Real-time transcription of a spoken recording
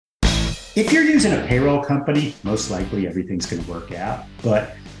If you're using a payroll company, most likely everything's going to work out.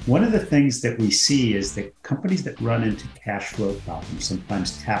 But one of the things that we see is that companies that run into cash flow problems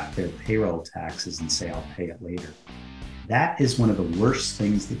sometimes tap their payroll taxes and say, I'll pay it later. That is one of the worst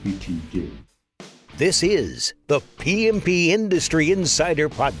things that you can do. This is the PMP Industry Insider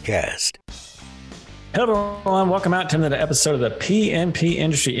Podcast. Hello, everyone. Welcome out to another episode of the PMP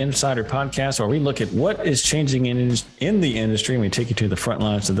Industry Insider Podcast, where we look at what is changing in the industry, and we take you to the front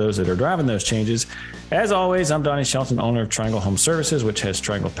lines of those that are driving those changes. As always, I'm Donnie Shelton, owner of Triangle Home Services, which has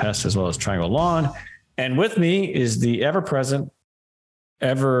Triangle Pest as well as Triangle Lawn. And with me is the ever-present,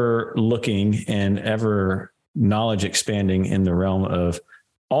 ever-looking, and ever knowledge expanding in the realm of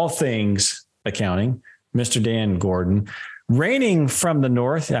all things accounting, Mr. Dan Gordon. Reigning from the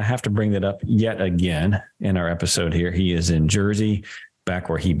north, I have to bring that up yet again in our episode here. He is in Jersey, back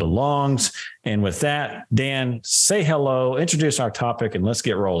where he belongs. And with that, Dan, say hello, introduce our topic, and let's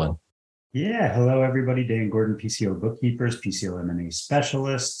get rolling. Yeah. Hello, everybody. Dan Gordon, PCO bookkeepers, PCO M&A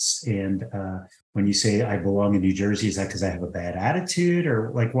specialists. And when you say I belong in New Jersey, is that because I have a bad attitude,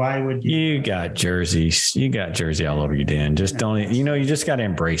 or like, why would you? You got Jersey all over you, Dan. Just don't, you just got to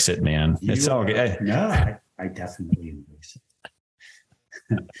embrace it, man. It's all good. No, I definitely embrace it.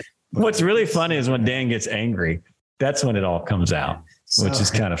 What's really funny is when Dan gets angry, that's when it all comes out, which is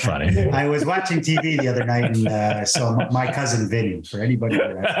kind of funny. I was watching TV the other night and I saw My Cousin Vinny, for anybody who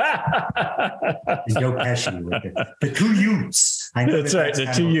and Joe Pesci with the two Utes. I know that's right. The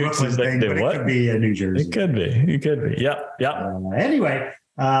two Utes. But it could be a New Jersey. It could be. Yep. Anyway,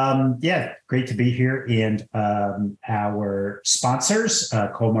 great to be here. And our sponsors,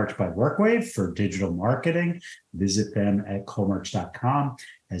 Coalmarch by WorkWave for digital marketing. Visit them at coalmarch.com,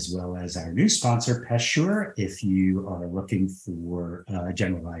 as well as our new sponsor, PestSure. If you are looking for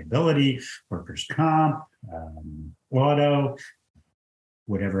general liability, workers' comp, auto,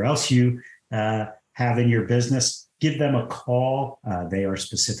 whatever else you have in your business, give them a call. They are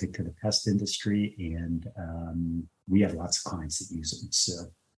specific to the pest industry, and we have lots of clients that use them. So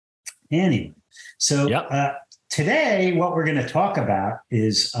anyway, today what we're going to talk about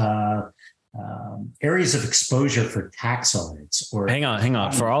is areas of exposure for tax audits. Or hang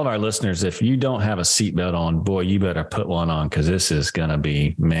on. For all of our listeners, if you don't have a seatbelt on, boy, you better put one on, because this is going to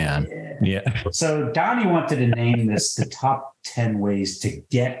be, man. Yeah. So Donnie wanted to name this the top 10 ways to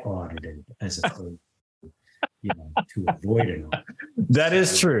get audited as opposed to avoid it. That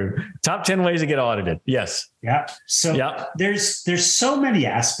is true. Top 10 ways to get audited. Yes. Yeah. So there's so many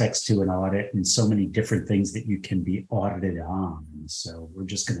aspects to an audit and so many different things that you can be audited on. So we're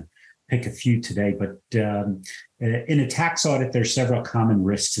just going to pick a few today. But in a tax audit, there's several common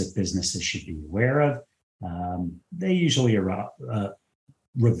risks that businesses should be aware of. They usually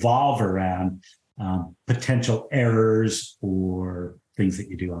revolve around potential errors or things that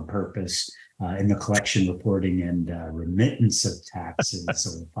you do on purpose in the collection, reporting, and remittance of taxes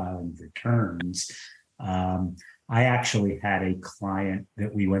or filing of returns. I actually had a client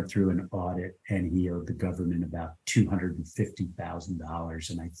that we went through an audit, and he owed the government about $250,000.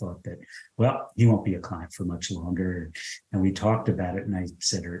 And I thought that, well, he won't be a client for much longer. And we talked about it, and I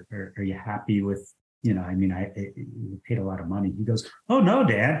said, are you happy with, I paid a lot of money. He goes, oh, no,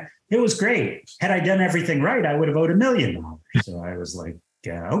 Dan, it was great. Had I done everything right, I would have owed $1 million. So I was like,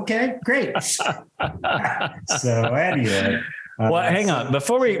 okay, great. So anyway. Well, hang on.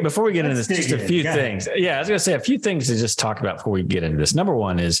 Before we get into this, just a few things. Yeah, I was going to say a few things to just talk about before we get into this. Number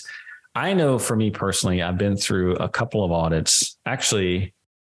one is, I know for me personally, I've been through a couple of audits. Actually,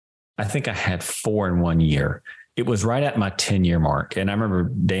 I think I had 4 in 1 year. It was right at my 10-year mark. And I remember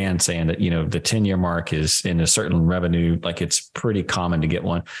Dan saying that, the 10-year mark is in a certain revenue, like it's pretty common to get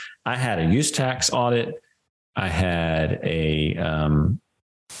one. I had a use tax audit. I had a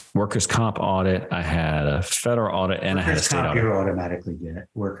workers' comp audit. I had a federal audit, and I had a state audit. You automatically get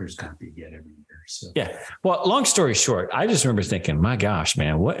workers' comp you get every year. So yeah. Well, long story short, I just remember thinking, my gosh,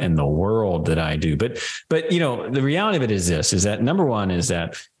 man, what in the world did I do? But the reality of it is this: is that number one is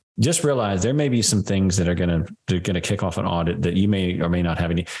that just realize there may be some things that are going to kick off an audit that you may or may not have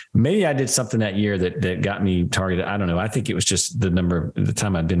any. Maybe I did something that year that got me targeted. I don't know. I think it was just the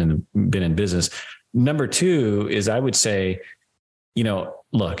time I've been in business. Number two is, I would say,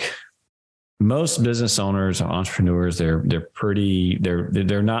 look, most business owners, entrepreneurs,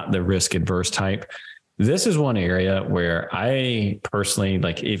 they're not the risk adverse type. This is one area where I personally,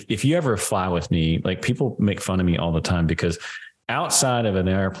 like, if you ever fly with me, like, people make fun of me all the time because outside of an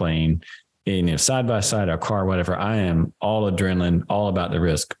airplane, side by side, a car, whatever, I am all adrenaline, all about the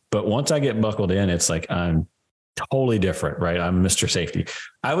risk. But once I get buckled in, it's like I'm totally different, right? I'm Mr. Safety.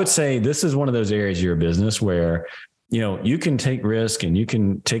 I would say this is one of those areas of your business where you can take risk and you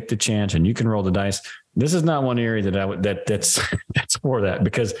can take the chance and you can roll the dice. This is not one area that's for that,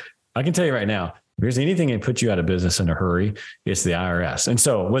 because I can tell you right now, if there's anything that puts you out of business in a hurry, it's the IRS. And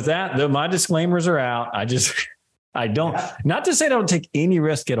so with that, though, my disclaimers are out. I don't, not to say I don't take any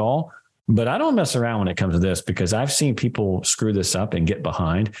risk at all, but I don't mess around when it comes to this, because I've seen people screw this up and get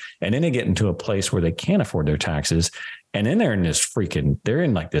behind, and then they get into a place where they can't afford their taxes. And then they're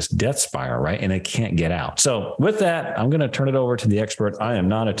in like this death spiral, right? And they can't get out. So with that, I'm going to turn it over to the expert. I am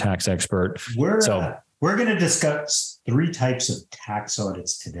not a tax expert. We're going to discuss 3 types of tax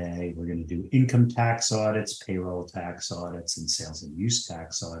audits today. We're going to do income tax audits, payroll tax audits, and sales and use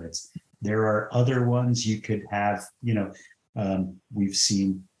tax audits. There are other ones you could have, we've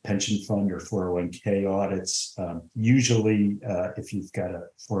seen pension fund or 401k audits. Usually, if you've got a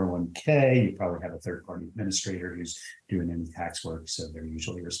 401k, you probably have a third-party administrator who's doing any tax work, so they're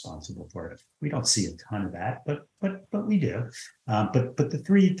usually responsible for it. We don't see a ton of that, but we do. But the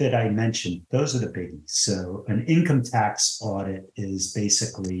 3 that I mentioned, those are the biggies. So an income tax audit is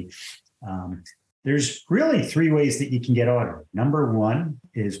basically there's really 3 ways that you can get audited. Number 1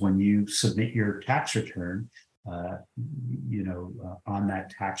 is when you submit your tax return. On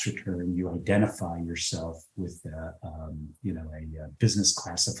that tax return, you identify yourself with a business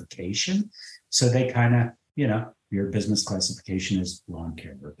classification. So they kind of, your business classification is lawn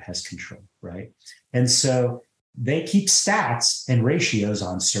care or pest control, right? And so they keep stats and ratios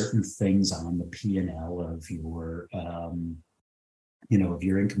on certain things on the P&L of your of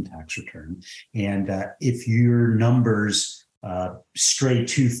your income tax return. And if your numbers stray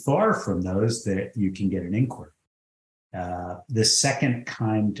too far from those, that you can get an inquiry. The second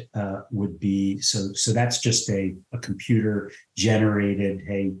kind would be, so that's just a computer generated,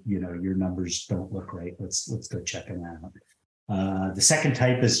 hey, your numbers don't look right. Let's go check them out. The second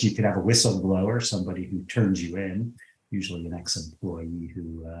type is you could have a whistleblower, somebody who turns you in, usually an ex-employee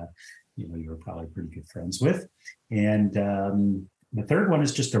who you're probably pretty good friends with. And the third one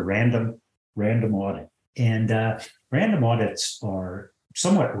is just a random audit. And random audits are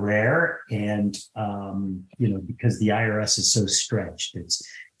somewhat rare, and because the IRS is so stretched, it's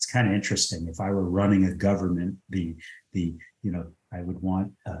kind of interesting. If I were running a government, I would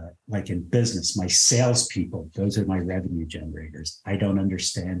want like in business, my salespeople, those are my revenue generators. I don't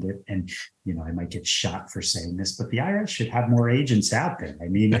understand it, and I might get shot for saying this, but the IRS should have more agents out there. I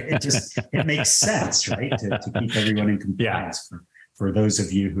mean, it makes sense, right, to keep everyone in compliance. Yeah. For those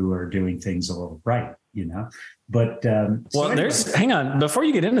of you who are doing things a little right, But hang on, before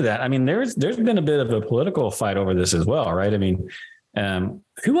you get into that, I mean, there's been a bit of a political fight over this as well, right? I mean,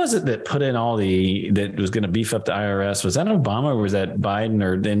 who was it that put in that was going to beef up the IRS? Was that Obama or was that Biden?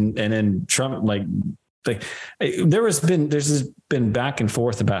 And then Trump, there's been back and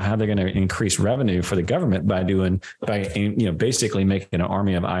forth about how they're going to increase revenue for the government by basically making an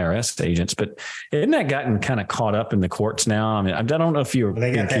army of IRS agents. But isn't that gotten kind of caught up in the courts now? I mean, I don't know if you've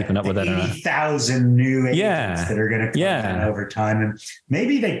been keeping up with that. 80,000 new agents that are going to come in over time, and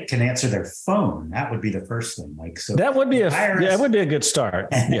maybe they can answer their phone. That would be the first thing. That would be that would be a good start.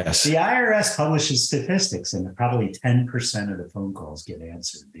 Yes, the IRS publishes statistics, and probably 10% of the phone calls get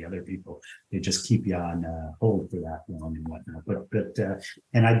answered. The other people, they just keep you on hold for that long and whatnot. But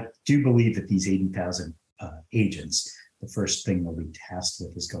and I do believe that these 80,000 agents, the first thing they'll be tasked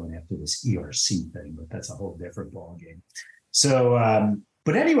with is going after this ERC thing, but that's a whole different ballgame. So,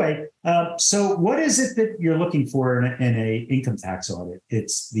 but anyway, so what is it that you're looking for in a income tax audit?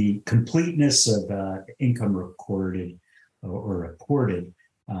 It's the completeness of income recorded or reported,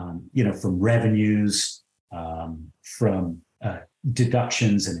 from revenues, from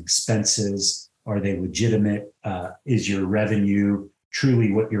deductions and expenses. Are they legitimate? Is your revenue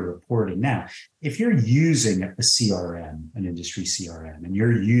truly what you're reporting? Now, if you're using a CRM, an industry CRM, and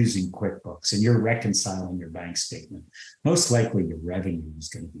you're using QuickBooks and you're reconciling your bank statement, most likely your revenue is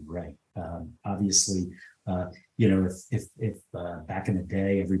going to be right. Obviously, if back in the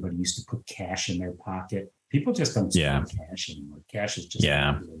day, everybody used to put cash in their pocket, people just don't spend cash anymore. Cash is just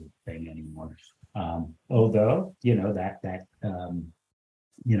not really a thing anymore. Although,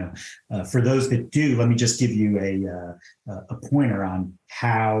 for those that do, let me just give you a pointer on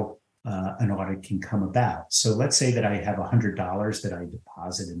how an audit can come about. So let's say that I have $100 that I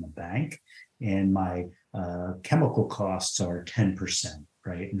deposit in the bank, and my chemical costs are 10%,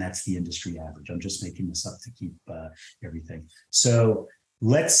 right? And that's the industry average. I'm just making this up to keep everything. So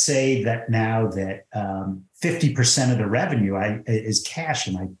let's say that now that 50% of the revenue is cash,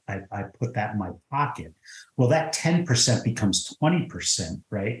 and I put that in my pocket. Well, that 10% becomes 20%,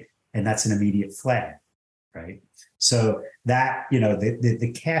 right? And that's an immediate flag, right? So that,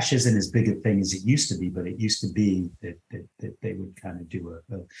 the cash isn't as big a thing as it used to be, but it used to be that they would kind of do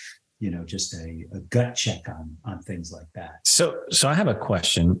just a gut check on things like that. So I have a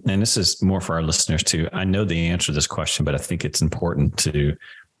question, and this is more for our listeners too. I know the answer to this question, but I think it's important to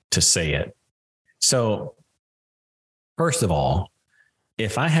say it. So first of all,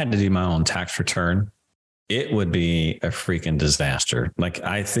 if I had to do my own tax return, it would be a freaking disaster. Like,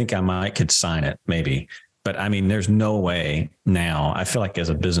 I think I could sign it maybe, but I mean, there's no way now. I feel like as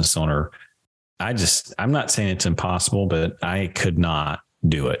a business owner, I'm not saying it's impossible, but I could not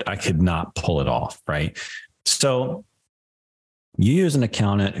do it. I could not pull it off. Right. So you use an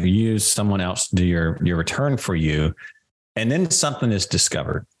accountant who use someone else to do your return for you. And then something is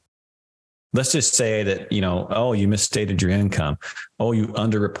discovered. Let's just say that, you misstated your income. Oh, you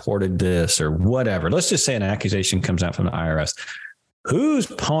underreported this or whatever. Let's just say an accusation comes out from the IRS. Who's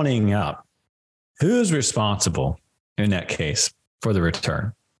ponying up? Who's responsible in that case for the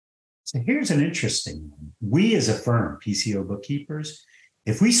return? So here's an interesting one. We as a firm, PCO bookkeepers,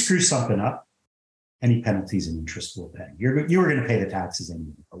 if we screw something up, any penalties and interest we'll pay. You were going to pay the taxes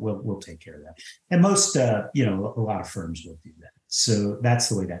anyway, but we'll take care of that. And most, a lot of firms will do that. So that's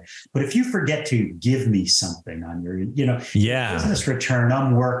the way that. But if you forget to give me something on your, business return,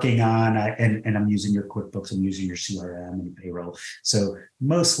 I'm working on, and I'm using your QuickBooks, I'm using your CRM and payroll. So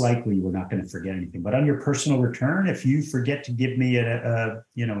most likely we're not going to forget anything. But on your personal return, if you forget to give me an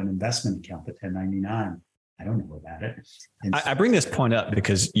investment account, the 1099. I don't know about it. I bring this point up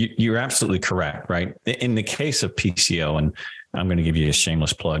because you're absolutely correct, right? In the case of PCO, and I'm going to give you a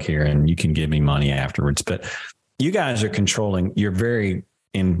shameless plug here, and you can give me money afterwards, but you guys are controlling, you're very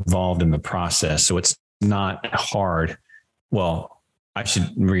involved in the process. So it's not hard. Well, I should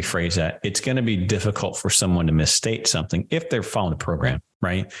rephrase that. It's going to be difficult for someone to misstate something if they're following the program,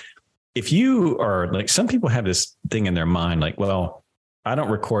 right? If you are like, some people have this thing in their mind, like, well, I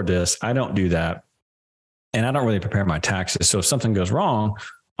don't record this, I don't do that, and I don't really prepare my taxes. So if something goes wrong,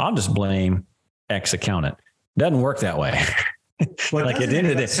 I'll just blame X accountant. Doesn't work that way. Well, like at the end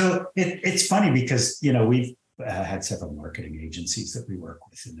of the day. So it's funny because, we've had several marketing agencies that we work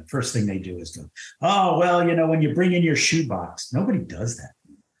with. And the first thing they do is go, oh, well, when you bring in your shoebox, nobody does that.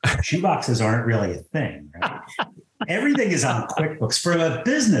 Shoeboxes aren't really a thing, right? Everything is on QuickBooks from a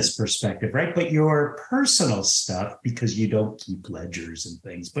business perspective, right? But your personal stuff, because you don't keep ledgers and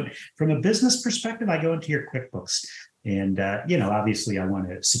things. But from a business perspective, I go into your QuickBooks and, obviously I want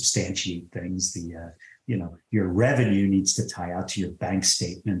to substantiate things. Your revenue needs to tie out to your bank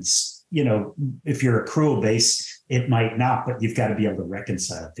statements. If you're accrual based, it might not, but you've got to be able to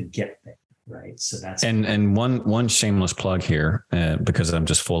reconcile to get there. Right. So that's and one shameless plug here, because I'm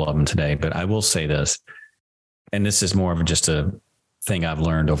just full of them today, but I will say this. And this is more of just a thing I've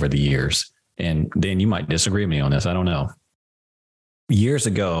learned over the years. And Dan, you might disagree with me on this. I don't know. Years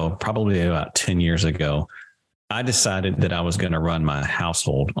ago, probably about 10 years ago, I decided that I was going to run my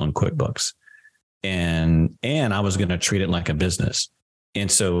household on QuickBooks and I was going to treat it like a business.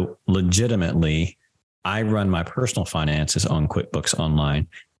 And so legitimately, I run my personal finances on QuickBooks Online,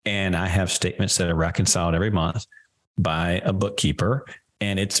 and I have statements that are reconciled every month by a bookkeeper,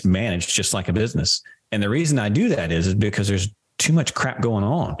 and it's managed just like a business. And the reason I do that is because there's too much crap going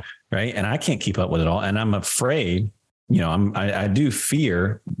on, right? And I can't keep up with it all. And I'm afraid, I do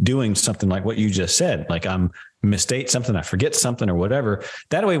fear doing something like what you just said, like I'm misstate something, I forget something or whatever.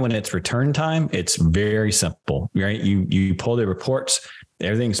 That way, when it's return time, it's very simple, right? You pull the reports,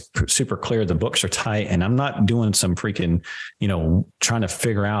 everything's super clear. The books are tight, and I'm not doing some freaking, trying to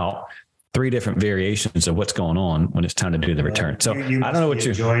figure out 3 different variations of what's going on when it's time to do the return. So I don't know what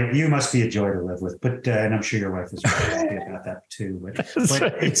you must be a joy to live with, but and I'm sure your wife is really happy about that too. But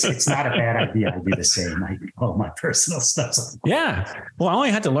it's not a bad idea. I do the same. I all my personal stuff. Yeah. Well, I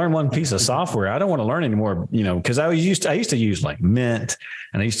only had to learn one piece of software. I don't want to learn anymore, because I used to use like Mint,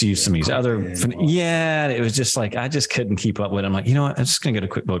 and I used to use some of these other. Yeah, it was just like I just couldn't keep up with it. I'm like, you know what? I'm just going to go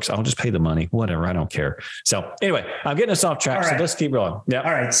to QuickBooks. I'll just pay the money. Whatever. I don't care. So anyway, I'm getting us off track. So let's keep rolling. Yeah.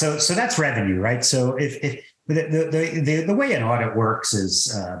 All right. So that's revenue, right? So if the way an audit works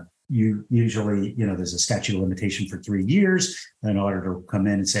is you usually, there's a statute of limitation for 3 years. An auditor will come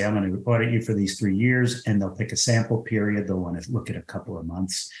in and say, I'm going to audit you for these 3 years, and they'll pick a sample period. They'll want to look at a couple of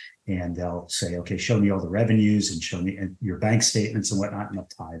months, and they'll say, okay, show me all the revenues and show me your bank statements and whatnot, and they'll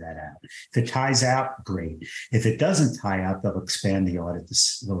tie that out. If it ties out, great. If it doesn't tie out, they'll expand the audit.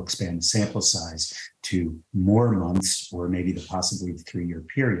 They'll expand the sample size to more months, or maybe possibly the 3-year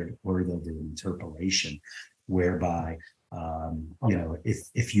period, or they'll do an interpolation whereby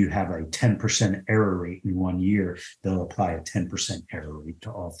If you have a 10% error rate in 1 year, they'll apply a 10% error rate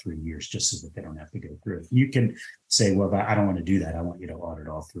to all 3 years, just so that they don't have to go through it. You can say, well, I don't want to do that. I want you to audit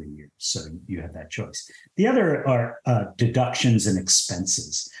all 3 years. So you have that choice. The other are deductions and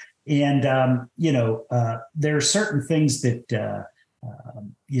expenses. And, there are certain things that,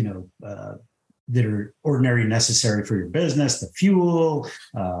 that are ordinary necessary for your business, the fuel,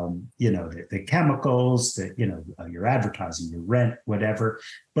 the chemicals, your advertising, your rent, whatever.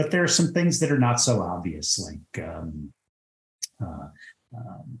 But there are some things that are not so obvious, like,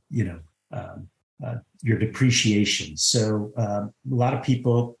 your depreciation. So a lot of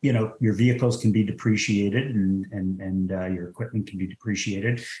people, your vehicles can be depreciated and your equipment can be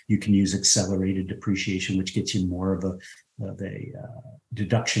depreciated. You can use accelerated depreciation, which gets you more of a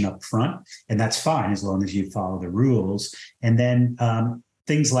deduction up front. And that's fine as long as you follow the rules. And then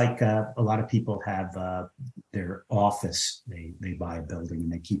things like a lot of people have their office, they buy a building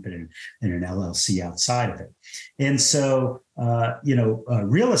and they keep it in an LLC outside of it. And so,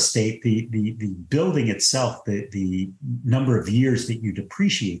 real estate, the building itself, the number of years that you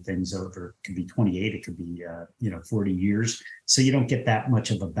depreciate things over could be 28, it could be, 40 years. So you don't get that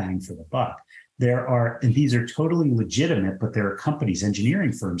much of a bang for the buck. There are, and these are totally legitimate, but there are companies,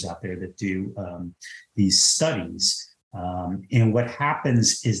 engineering firms out there that do these studies. And what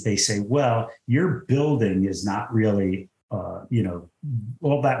happens is they say, well, your building is not really,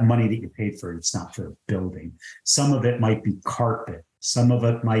 all that money that you paid for, it's not for a building. Some of it might be carpet. Some of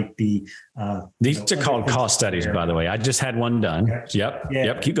it might be. These are called cost studies, by the way. I just had one done. Okay.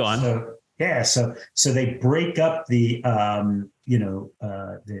 Yep. Keep going. So they break up the,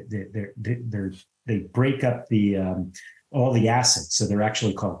 they break up the, all the assets. So they're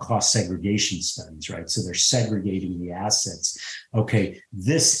actually called cost segregation studies, right? So they're segregating the assets. Okay,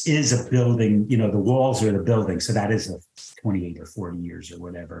 this is a building, the walls are the building. So that is a 28 or 40 years or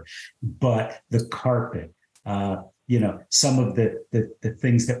whatever. But the carpet, some of the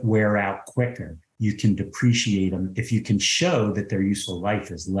things that wear out quicker, you can depreciate them. If you can show that their useful life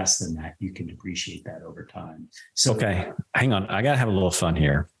is less than that, you can depreciate that over time. So, okay, hang on. I got to have a little fun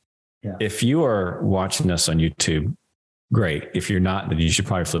here. Yeah. If you are watching us on YouTube, great. If you're not, then you should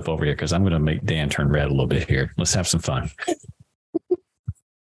probably flip over here because I'm going to make Dan turn red a little bit here. Let's have some fun.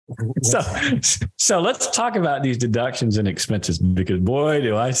 So let's talk about these deductions and expenses, because boy,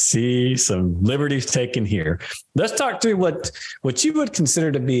 do I see some liberties taken here. Let's talk through what you would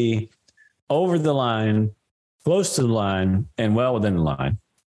consider to be over the line, close to the line, and well within the line.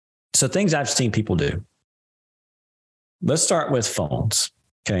 So things I've seen people do. Let's start with phones.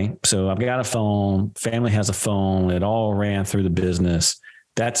 Okay. So I've got a phone, family has a phone. It all ran through the business.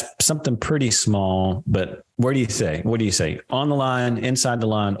 That's something pretty small, but what do you say? On the line, inside the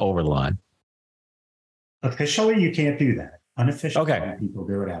line, over the line? Officially, you can't do that. Unofficially, okay. People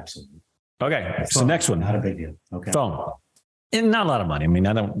do it absolutely. Okay. Phone, so next one. Not a big deal. Okay. Phone. And not a lot of money. I mean,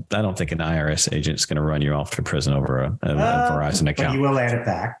 I don't think an IRS agent is going to run you off to prison over a Verizon account. But you will add it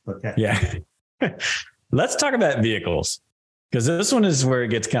back. But yeah. Let's talk about vehicles, because this one is where it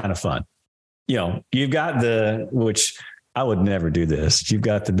gets kind of fun. You've got which I would never do this. You've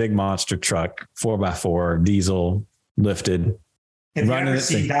got the big monster truck, 4x4 diesel lifted. Have you ever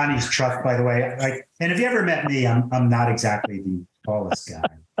seen Donnie's truck, by the way? And if you ever met me, I'm not exactly the tallest guy.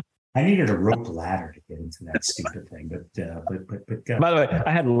 I needed a rope ladder to get into that stupid thing, but by the way,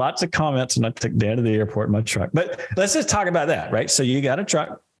 I had lots of comments when I took Dan to the airport in my truck. But let's just talk about that, right? So you got a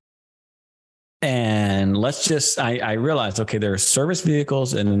truck, and I realized, okay, there are service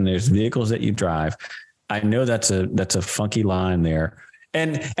vehicles, and then there's vehicles that you drive. I know that's a funky line there.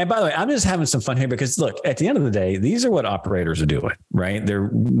 And by the way, I'm just having some fun here because look, at the end of the day, these are what operators are doing, right?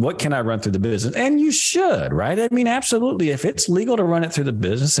 What can I run through the business? And you should, right? I mean, absolutely. If it's legal to run it through the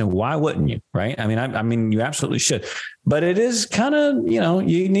business, and why wouldn't you, right? I mean, you absolutely should. But it is kind of,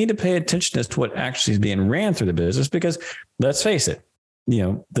 you need to pay attention as to what actually is being ran through the business, because let's face it,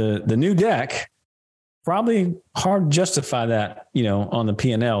 the new deck, probably hard to justify that, on the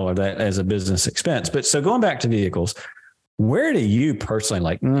P&L or that as a business expense. But so going back to vehicles, where do you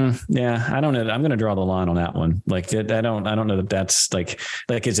personally I don't know. I'm going to draw the line on that one. Like, I don't know that that's like,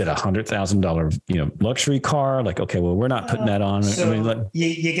 is it $100,000, luxury car? Like, okay, well, we're not putting that on. So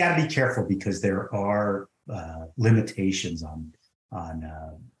you got to be careful, because there are limitations on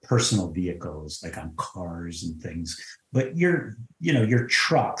personal vehicles, like on cars and things. But your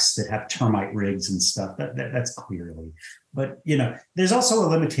trucks that have termite rigs and stuff, that's clearly. But, there's also a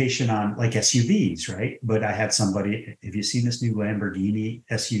limitation on like SUVs, right? But I had somebody, have you seen this new Lamborghini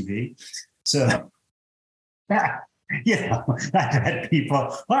SUV? So, I've had people,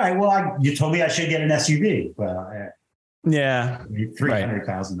 all right, well, you told me I should get an SUV. Well, Yeah.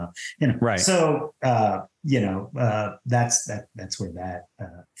 300,000. Right. So, that's where that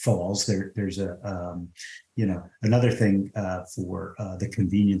falls. There's another thing for the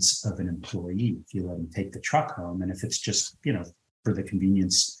convenience of an employee. If you let them take the truck home, and if it's just, for the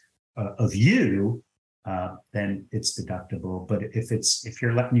convenience of you, then it's deductible. But if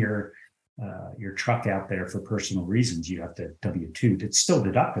you're letting your truck out there for personal reasons, you have to W-2. It's still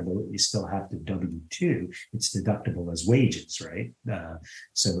deductible. You still have to W-2. It's deductible as wages, right?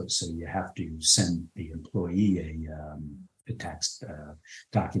 So you have to send the employee a tax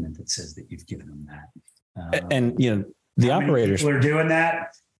document that says that you've given them that. And the operators are doing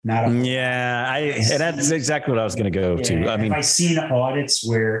that. And that's exactly what I was going to go to. I mean, I've seen audits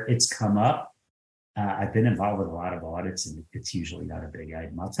where it's come up. I've been involved with a lot of audits, and it's usually not a big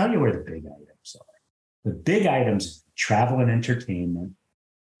item. I'll tell you where the big items are. The big items: travel and entertainment,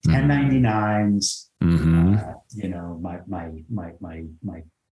 1099s. My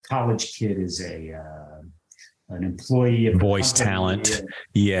college kid is an employee of voice talent.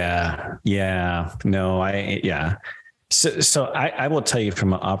 Yeah. So I will tell you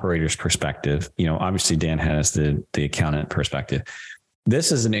from an operator's perspective, obviously Dan has the accountant perspective.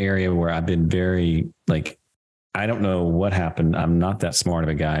 This is an area where I've been very I don't know what happened. I'm not that smart of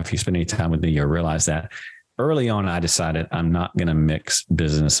a guy. If you spend any time with me, you'll realize that early on, I decided I'm not going to mix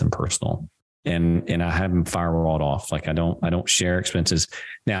business and personal, and I have them firewalled off. I don't share expenses.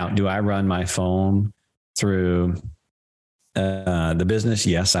 Now, do I run my phone through the business?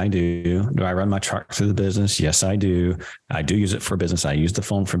 Yes, I do. Do I run my truck through the business? Yes, I do. I do use it for business. I use the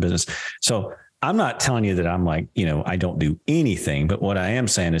phone for business. So I'm not telling you that I'm I don't do anything, but what I am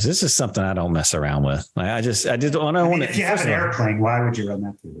saying is this is something I don't mess around with. If you have an airplane, why would you run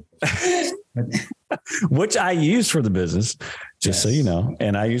that through the business? Which I use for the business, just so you know,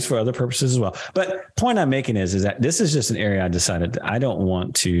 and I use for other purposes as well. But point I'm making is that this is just an area I decided I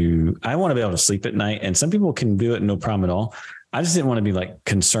want to be able to sleep at night, and some people can do it no problem at all. I just didn't want to be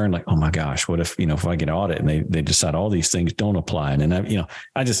concerned, oh my gosh, what if, if I get an audit and they decide all these things don't apply. And then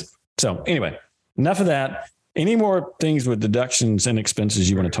so anyway, enough of that. Any more things with deductions and expenses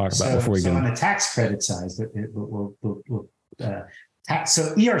you want to talk about before we go? On the tax credit side, so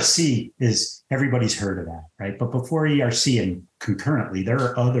ERC is, everybody's heard of that, right? But before ERC and concurrently, there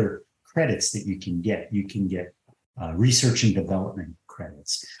are other credits that you can get. You can get research and development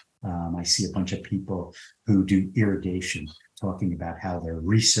credits. I see a bunch of people who do irrigation talking about how they're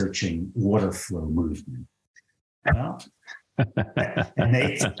researching water flow movement. Well, and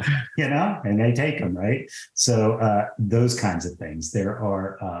they take them, right? So those kinds of things. There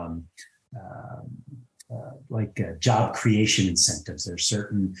are job creation incentives. There are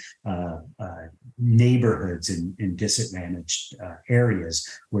certain neighborhoods in disadvantaged areas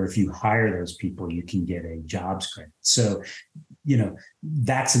where if you hire those people, you can get a jobs credit. So,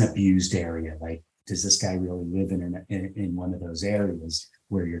 that's an abused area. Does this guy really live in one of those areas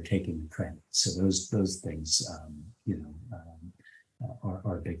where you're taking the credit? So those things,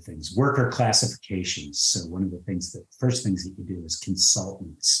 are big things. Worker classifications. So one of the first things that you do is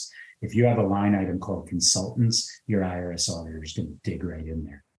consultants. If you have a line item called consultants, your IRS auditor is going to dig right in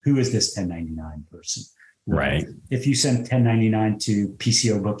there. Who is this 1099 person? Well, right. If you send 1099 to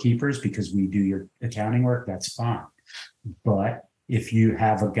PCO bookkeepers because we do your accounting work, that's fine. But if you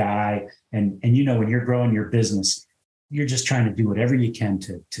have a guy and when you're growing your business, you're just trying to do whatever you can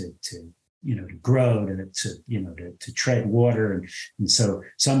to grow, to tread water. And so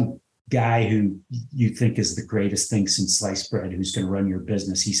some guy who you think is the greatest thing since sliced bread, who's going to run your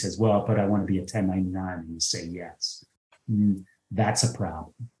business, he says, well, but I want to be a 1099. And you say, yes, that's a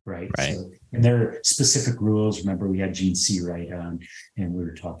problem. Right. So, and there are specific rules. Remember, we had Gene Seawright on, and we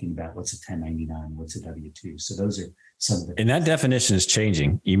were talking about what's a 1099, what's a W-2. So those are some of the. And that definition is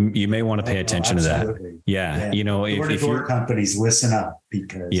changing. You may want to pay attention to that. Yeah. If door companies, listen up,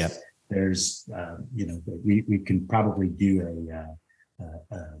 because there's, we can probably do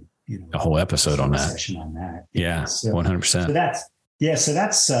a whole episode on that. Session on that. Yeah. 100%. So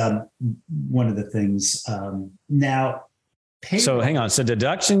that's one of the things. Now. So hang on. So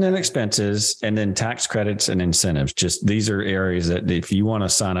deduction and expenses, and then tax credits and incentives. Just these are areas that if you want to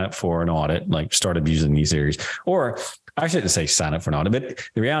sign up for an audit, start abusing these areas, or I shouldn't say sign up for an audit, but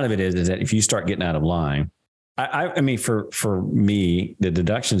the reality of it is that if you start getting out of line, I mean, for me, the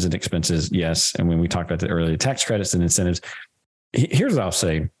deductions and expenses, yes. And when we talked about that earlier, tax credits and incentives, here's what I'll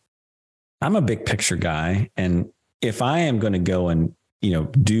say. I'm a big picture guy. And if I am going to go and,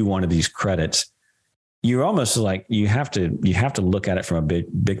 do one of these credits, you're almost you have to look at it from a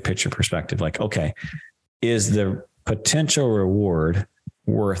big picture perspective. Okay, is the potential reward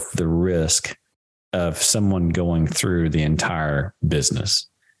worth the risk of someone going through the entire business.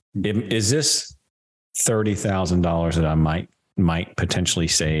 Is this $30,000 that I might potentially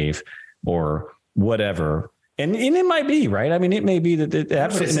save or whatever? And it might be, right? I mean, it may be that it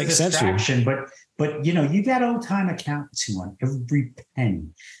absolutely makes sense to you. But you got old time accountants who want every penny.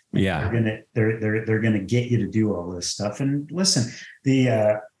 Yeah. They're gonna get you to do all this stuff. And listen, the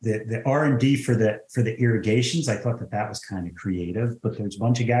R&D for the irrigations, I thought that was kind of creative, but there's a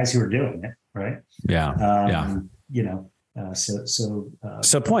bunch of guys who are doing it, right? Yeah.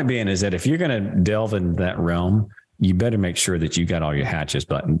 So point being is that if you're going to delve into that realm, you better make sure that you got all your hatches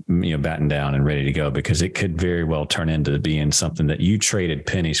battened down and ready to go, because it could very well turn into being something that you traded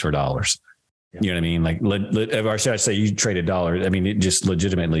pennies for dollars. Yeah. You know what I mean? Like, or should I say you traded dollars? I mean, it just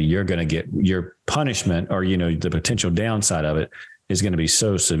legitimately, you're going to get your punishment, or, the potential downside of it is going to be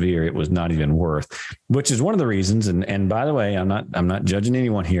so severe it was not even worth, which is one of the reasons. And by the way, I'm not judging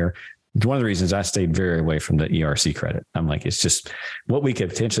anyone here. One of the reasons I stayed very away from the ERC credit. I'm like, it's just what we could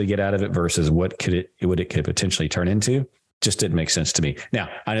potentially get out of it versus what it could potentially turn into. Just didn't make sense to me. Now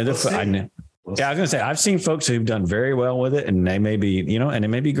I know I was going to say, I've seen folks who've done very well with it, and they may be, and it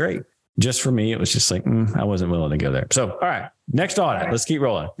may be great. Just for me, it was just like, I wasn't willing to go there. So, all right, next audit. Let's keep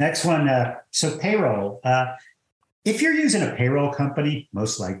rolling. Next one. So payroll. If you're using a payroll company,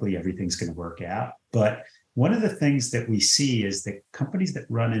 most likely everything's going to work out. But one of the things that we see is that companies that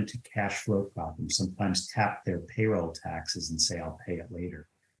run into cash flow problems sometimes tap their payroll taxes and say, I'll pay it later.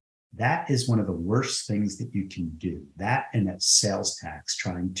 That is one of the worst things that you can do. That and that sales tax,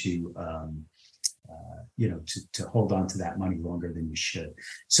 trying to hold on to that money longer than you should.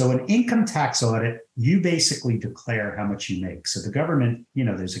 So an income tax audit, you basically declare how much you make. So the government,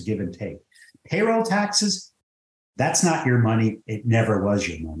 there's a give and take. Payroll taxes, that's not your money. It never was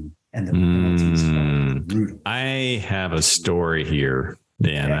your money. And the penalties are brutal. I have a story here,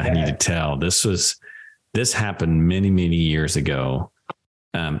 Dan, I need to tell. This happened many, many years ago.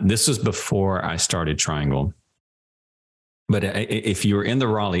 This was before I started Triangle. But if you were in the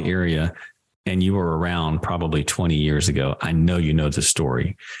Raleigh area and you were around probably 20 years ago, I know you know the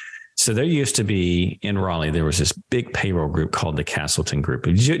story. So there used to be in Raleigh, there was this big payroll group called the Castleton Group.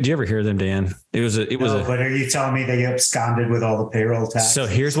 Did you ever hear of them, Dan? But are you telling me they absconded with all the payroll taxes? So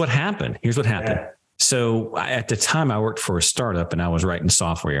here's what happened. Yeah. So at the time I worked for a startup and I was writing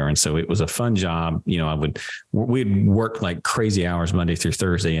software. And so it was a fun job. We'd work like crazy hours Monday through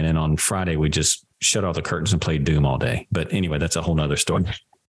Thursday. And then on Friday, we just shut off the curtains and played Doom all day. But anyway, that's a whole nother story.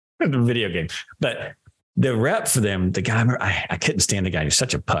 The video game. But the rep for them, the guy, I couldn't stand the guy. He was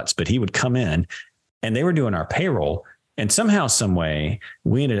such a putz, but he would come in and they were doing our payroll. And somehow, some way,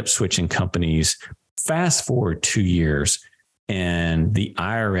 we ended up switching companies. Fast forward 2 years, and the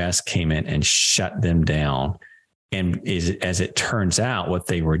IRS came in and shut them down. And as it turns out, what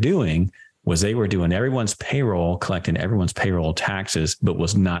they were doing was they were doing everyone's payroll, collecting everyone's payroll taxes, but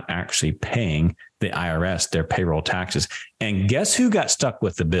was not actually paying the IRS their payroll taxes. And guess who got stuck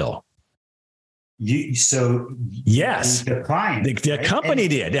with the bill? Yes, the client, the company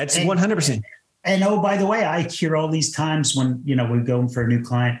did. That's 100%. And oh, by the way, I hear all these times when we're going for a new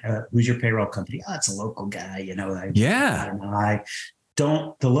client. Who's your payroll company? Oh, it's a local guy.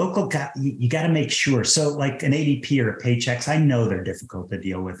 The local guy. You got to make sure. So, like an ADP or a Paychex, I know they're difficult to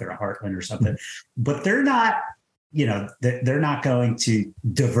deal with, or a Heartland or something, but they're not. They're not going to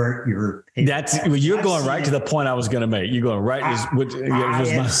divert your payment. You're going right to the point I was going to make. You're going right. I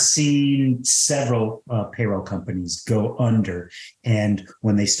have seen several payroll companies go under, and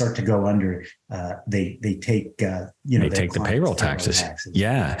when they start to go under, they take the payroll taxes.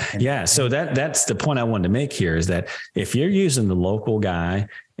 Yeah. So that's the point I wanted to make here, is that if you're using the local guy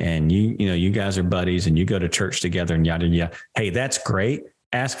and you guys are buddies and you go to church together and yada yada, hey, that's great.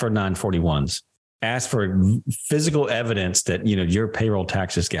 Ask for 941s. Ask for physical evidence that, your payroll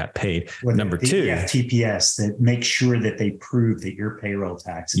taxes got paid. Number two, TPS, that make sure that they prove that your payroll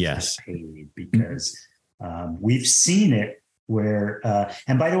taxes are paid, because we've seen it where,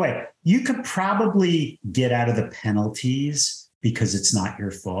 and by the way, you could probably get out of the penalties because it's not your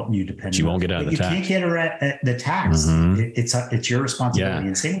fault and you depend. You won't get out of the tax. You can't get the tax. Mm-hmm. It's your responsibility.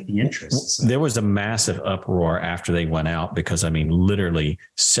 And same with the interest. So. There was a massive uproar after they went out, because literally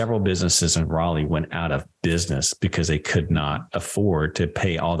several businesses in Raleigh went out of business because they could not afford to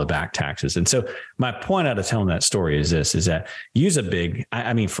pay all the back taxes. And so my point out of telling that story is that use a big,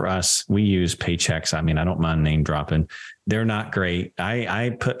 for us, we use Paychex. I don't mind name dropping. They're not great.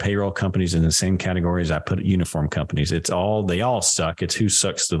 I put payroll companies in the same category as I put uniform companies. They all suck. It's who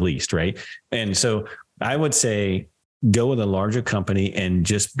sucks the least, right? And so I would say go with a larger company and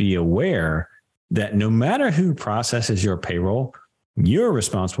just be aware that no matter who processes your payroll, you're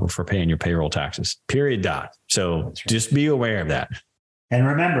responsible for paying your payroll taxes, period. Dot. So right. Just be aware of that. And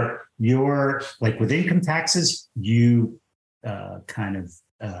remember, you're like with income taxes, you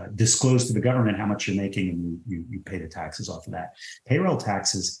disclose to the government how much you're making, and you pay the taxes off of that. Payroll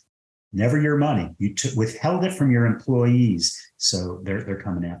taxes, never your money. You withheld it from your employees, so they're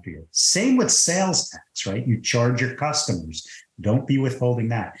coming after you. Same with sales tax, right? You charge your customers. Don't be withholding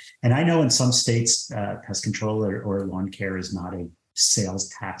that. And I know in some states, pest control or lawn care is not a sales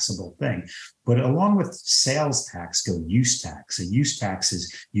taxable thing, but along with sales tax go use tax. A use tax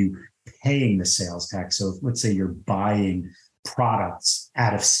is you paying the sales tax. So let's say you're buying products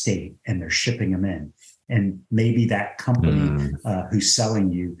out of state and they're shipping them in, and maybe that company who's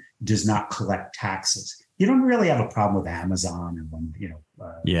selling you does not collect taxes. You don't really have a problem with Amazon and when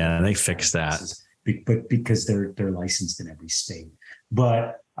they fixed that, but because they're licensed in every state.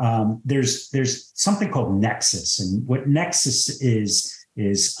 But there's something called nexus, and what nexus is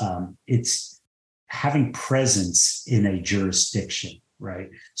it's having presence in a jurisdiction, right?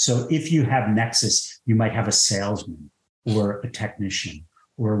 So if you have nexus, you might have a salesman or a technician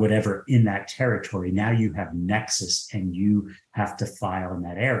or whatever in that territory. Now you have nexus and you have to file in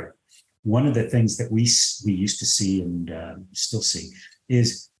that area. One of the things that we used to see and still see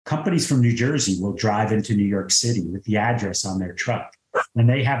is companies from New Jersey will drive into New York City with the address on their truck, and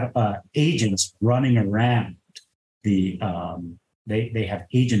they have agents running around they have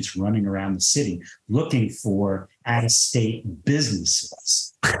agents running around the city looking for out-of-state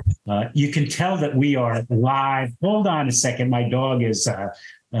businesses. You can tell that we are live. Hold on a second. My dog is,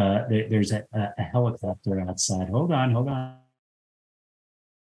 there's a helicopter outside. Hold on.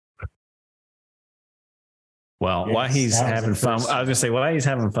 Well, yes, while he's having fun, I was going to say, while he's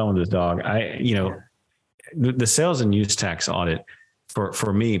having fun with his dog, the sales and use tax audit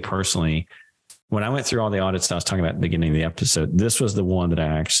for me personally, when I went through all the audits I was talking about at the beginning of the episode, this was the one that I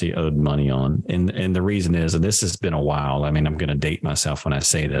actually owed money on. And the reason is, and this has been a while, I mean, I'm going to date myself when I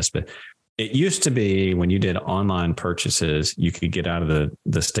say this, but it used to be when you did online purchases, you could get out of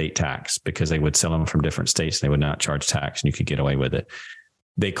the state tax because they would sell them from different states. They would not charge tax and you could get away with it.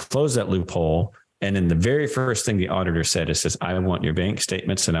 They closed that loophole. And then the very first thing the auditor said is, I want your bank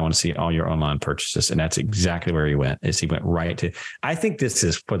statements and I want to see all your online purchases. And that's exactly where he went, he went right to, I think this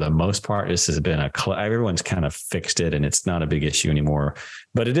is, for the most part, this has been everyone's kind of fixed it and it's not a big issue anymore,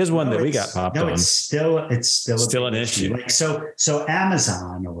 but it is one that we got popped on. It's still an issue. Like, so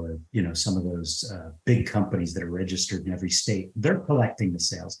Amazon or, some of those big companies that are registered in every state, they're collecting the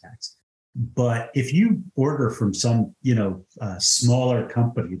sales tax. But if you order from some, smaller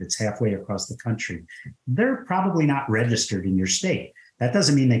company that's halfway across the country, they're probably not registered in your state. That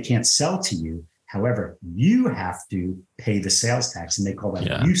doesn't mean they can't sell to you. However, you have to pay the sales tax, and they call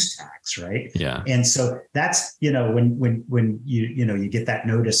that use tax, right? Yeah. And so that's, when you get that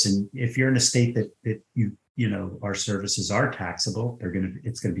notice, and if you're in a state that our services are taxable,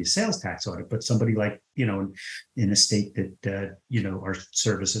 it's going to be a sales tax audit. But somebody like, in a state that, our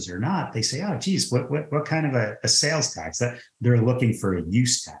services are not, they say, oh, geez, what kind of a sales tax? That they're looking for a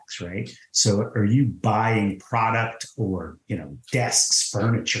use tax, right? So are you buying product or, desks,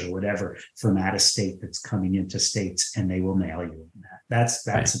 furniture, whatever from out of state that's coming into states, and they will mail you that? That's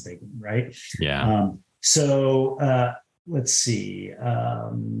right. A big one, right? Yeah. Let's see,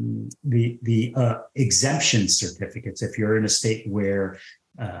 the exemption certificates. If you're in a state where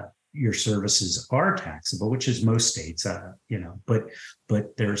your services are taxable, which is most states,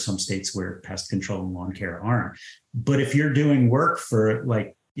 but there are some states where pest control and lawn care aren't. But if you're doing work for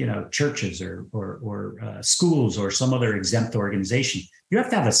churches or schools or some other exempt organization, you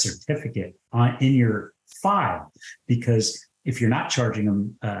have to have a certificate in your file, because if you're not charging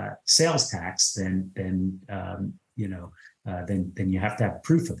them sales tax, then you have to have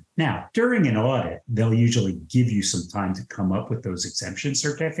proof of it. Now, during an audit, they'll usually give you some time to come up with those exemption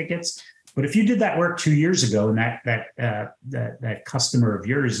certificates. But if you did that work 2 years ago and that customer of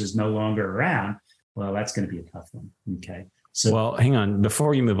yours is no longer around, well, that's going to be a tough one. Okay. So, well, hang on.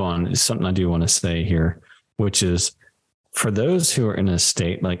 Before you move on, is something I do want to say here, which is for those who are in a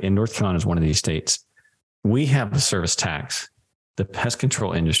state, like in North Carolina is one of these states, we have a service tax. The pest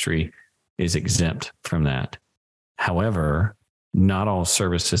control industry is exempt from that. However, not all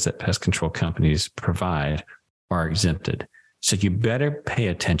services that pest control companies provide are exempted. So you better pay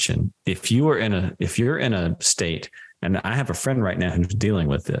attention. If you're in a state, and I have a friend right now who's dealing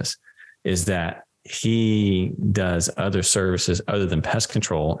with this, is that he does other services other than pest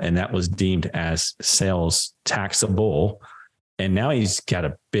control, and that was deemed as sales taxable. And now he's got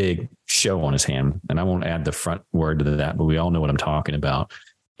a big show on his hand, and I won't add the front word to that, but we all know what I'm talking about.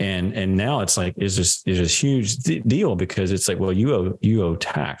 And now it's like, is this huge deal because it's like, well, you owe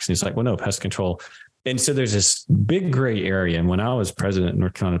tax. And it's like, well, no, pest control. And so there's this big gray area. And when I was president of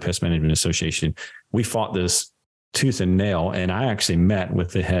North Carolina Pest Management Association, we fought this tooth and nail. And I actually met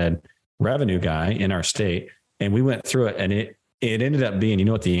with the head revenue guy in our state, and we went through it, and it ended up being, you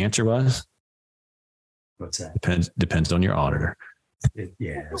know what the answer was? What's that? Depends on your auditor.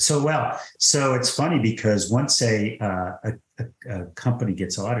 Yeah. So it's funny because once a company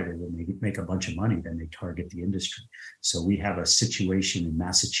gets audited and they make a bunch of money, then they target the industry. So we have a situation in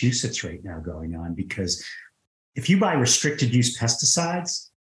Massachusetts right now going on because if you buy restricted use pesticides,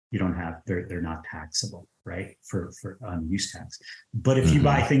 they're not taxable, right? For on use tax. But if you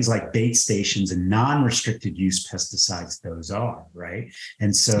buy things like bait stations and non-restricted use pesticides, those are, right?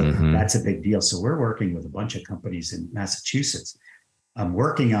 And so that's a big deal. So we're working with a bunch of companies in Massachusetts. I'm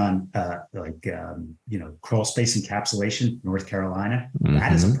working on crawl space encapsulation, North Carolina.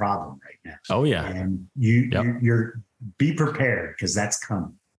 That is a problem right now. Oh yeah. And you're be prepared because that's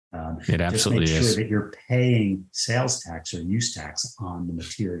coming. It absolutely just make is. sure that you're paying sales tax or use tax on the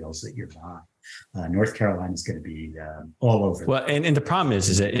materials that you're buying. North Carolina is going to be all over. Well, and the problem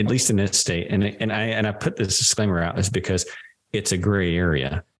is that at least in this state, and I put this disclaimer out is because it's a gray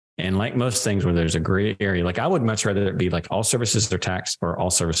area. And like most things where there's a gray area, like I would much rather it be like all services are taxed or all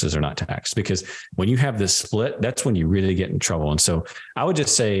services are not taxed, because when you have this split, that's when you really get in trouble. And so I would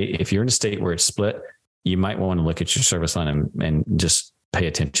just say, if you're in a state where it's split, you might want to look at your service line and just pay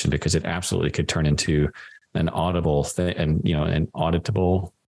attention, because it absolutely could turn into an audible thing and, an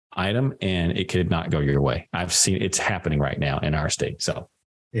auditable item, and it could not go your way. I've seen it's happening right now in our state. So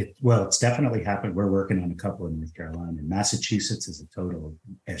it's definitely happened. We're working on a couple in North Carolina, and Massachusetts is a total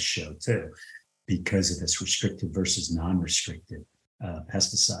S show too, because of this restricted versus non-restricted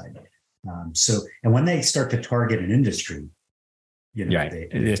pesticide. And when they start to target an industry,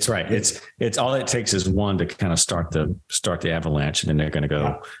 it's right. It's all it takes is one to kind of start the avalanche, and then they're going to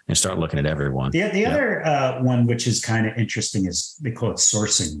go and start looking at everyone. The other one, which is kind of interesting, is they call it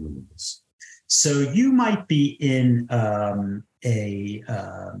sourcing rules. So you might be in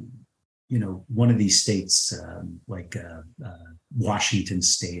one of these states like Washington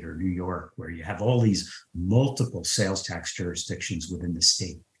State or New York, where you have all these multiple sales tax jurisdictions within the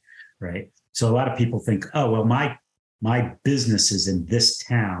state, right? So a lot of people think, oh, well, my business is in this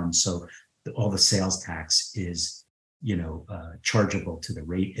town, so all the sales tax is, chargeable to the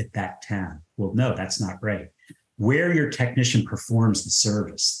rate at that town. Well, no, that's not right. Where your technician performs the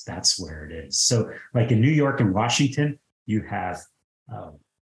service, that's where it is. So like in New York and Washington, you have,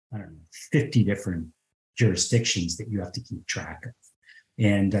 50 different jurisdictions that you have to keep track of.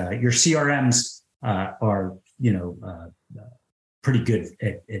 And your CRMs are, pretty good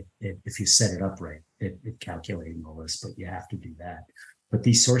at if you set it up right, at calculating all this, but you have to do that. But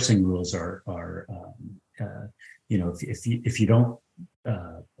these sourcing rules are if you don't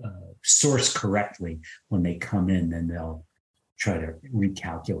source correctly when they come in, then they'll try to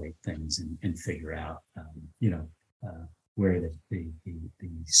recalculate things and figure out, where the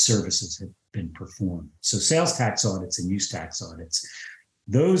services have been performed. So sales tax audits and use tax audits,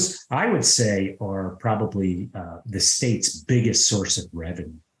 those I would say are probably the state's biggest source of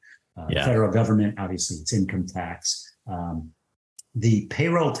revenue. The federal government, obviously, it's income tax. The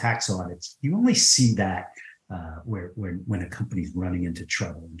payroll tax audits, you only see that when a company's running into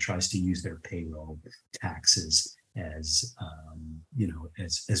trouble and tries to use their payroll taxes as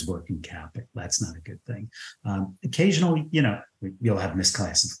as working capital. That's not a good thing. Occasionally, you'll have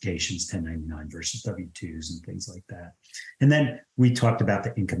misclassifications, 1099 versus W-2s and things like that. And then we talked about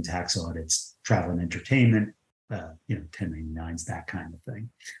the income tax audits, travel and entertainment, 1099s, that kind of thing.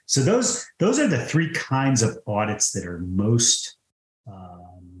 So those are the three kinds of audits that are most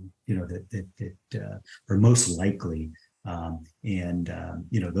that are most likely.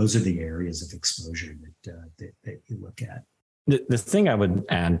 Those are the areas of exposure that you look at. The thing I would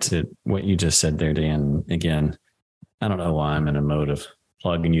add to what you just said there, Dan, again, I don't know why I'm in a mode of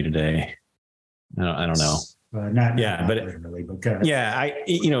plugging you today. I don't know. Not literally, but go ahead.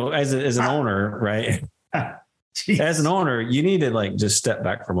 As an owner, right? As an owner, you need to just step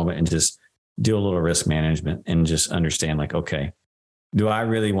back for a moment and just do a little risk management and just understand okay, do I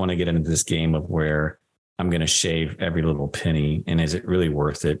really want to get into this game of where I'm going to shave every little penny, and is it really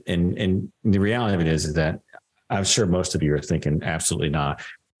worth it? And the reality of it is that I'm sure most of you are thinking absolutely not.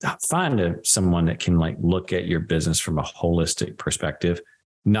 Find someone that can look at your business from a holistic perspective,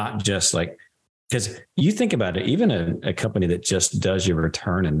 not just because you think about it, even a company that just does your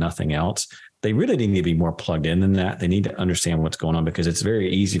return and nothing else, they really need to be more plugged in than that. They need to understand what's going on, because it's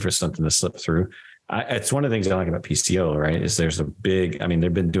very easy for something to slip through. it's one of the things I like about PCO, right? Is there's a big, I mean,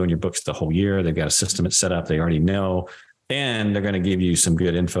 they've been doing your books the whole year. They've got a system that's set up. They already know, and they're going to give you some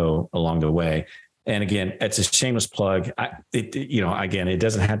good info along the way. And again, it's a shameless plug. Again, it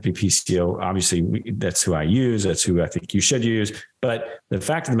doesn't have to be PCO. Obviously, that's who I use. That's who I think you should use. But the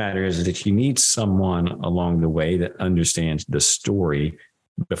fact of the matter is that you need someone along the way that understands the story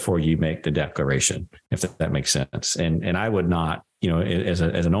before you make the declaration, if that makes sense. And I would not, as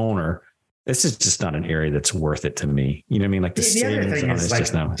an owner, this is just not an area that's worth it to me. You know what I mean? Like the other thing is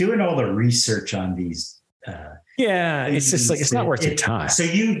like doing all the research on these. It's just like, it's not worth your time. So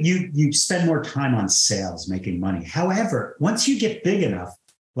you spend more time on sales, making money. However, once you get big enough,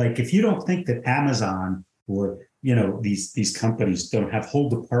 like if you don't think that Amazon or, these companies don't have whole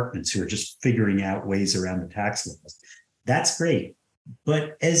departments who are just figuring out ways around the tax laws, that's great.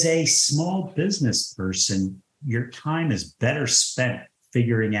 But as a small business person, your time is better spent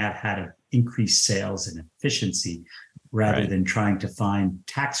figuring out how to increase sales and efficiency rather than trying to find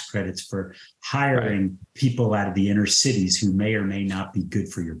tax credits for hiring people out of the inner cities who may or may not be good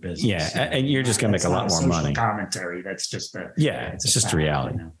for your business. Yeah. And you're just going to make a lot more money. Commentary. That's just it's just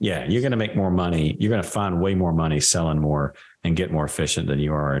reality. Yeah. You're going to make more money. You're going to find way more money selling more and get more efficient than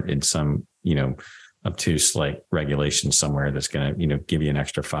you are in some, obtuse like regulation somewhere that's going to, give you an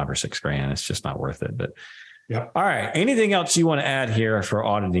extra $5 or $6 grand. It's just not worth it. But all right. Anything else you want to add here for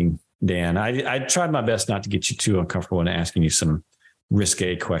auditing, Dan? I tried my best not to get you too uncomfortable in asking you some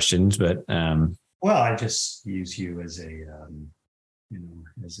risque questions, but I just use you as a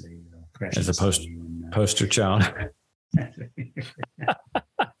as a poster child.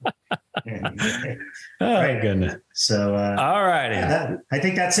 Goodness. So all righty. I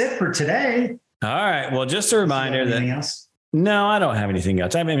think that's it for today. All right. Well, just a reminder that else? No, I don't have anything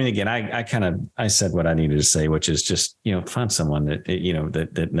else. I mean, again, I said what I needed to say, which is just, find someone that,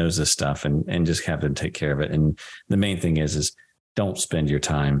 that knows this stuff and just have them take care of it. And the main thing is don't spend your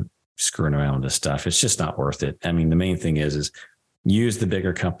time screwing around with this stuff. It's just not worth it. I mean, the main thing is use the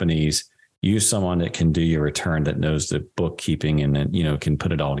bigger companies, use someone that can do your return, that knows the bookkeeping and then, can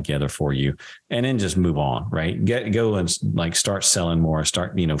put it all together for you, and then just move on, right? Go and like start selling more,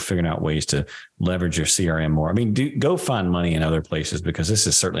 start, figuring out ways to leverage your CRM more. I mean, go find money in other places, because this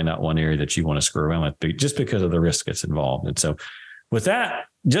is certainly not one area that you want to screw around with just because of the risk that's involved. And so with that,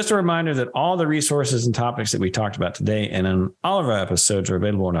 just a reminder that all the resources and topics that we talked about today and in all of our episodes are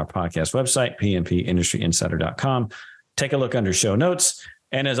available on our podcast website, pmpindustryinsider.com. Take a look under show notes.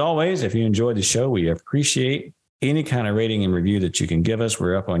 And as always, if you enjoyed the show, we appreciate any kind of rating and review that you can give us.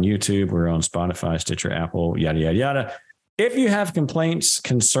 We're up on YouTube. We're on Spotify, Stitcher, Apple, yada, yada, yada. If you have complaints,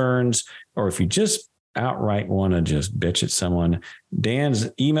 concerns, or if you just outright want to just bitch at someone, Dan's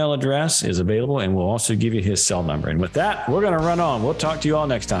email address is available, and we'll also give you his cell number. And with that, we're going to run on. We'll talk to you all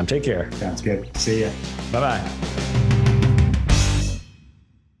next time. Take care. Sounds good. See ya. Bye-bye.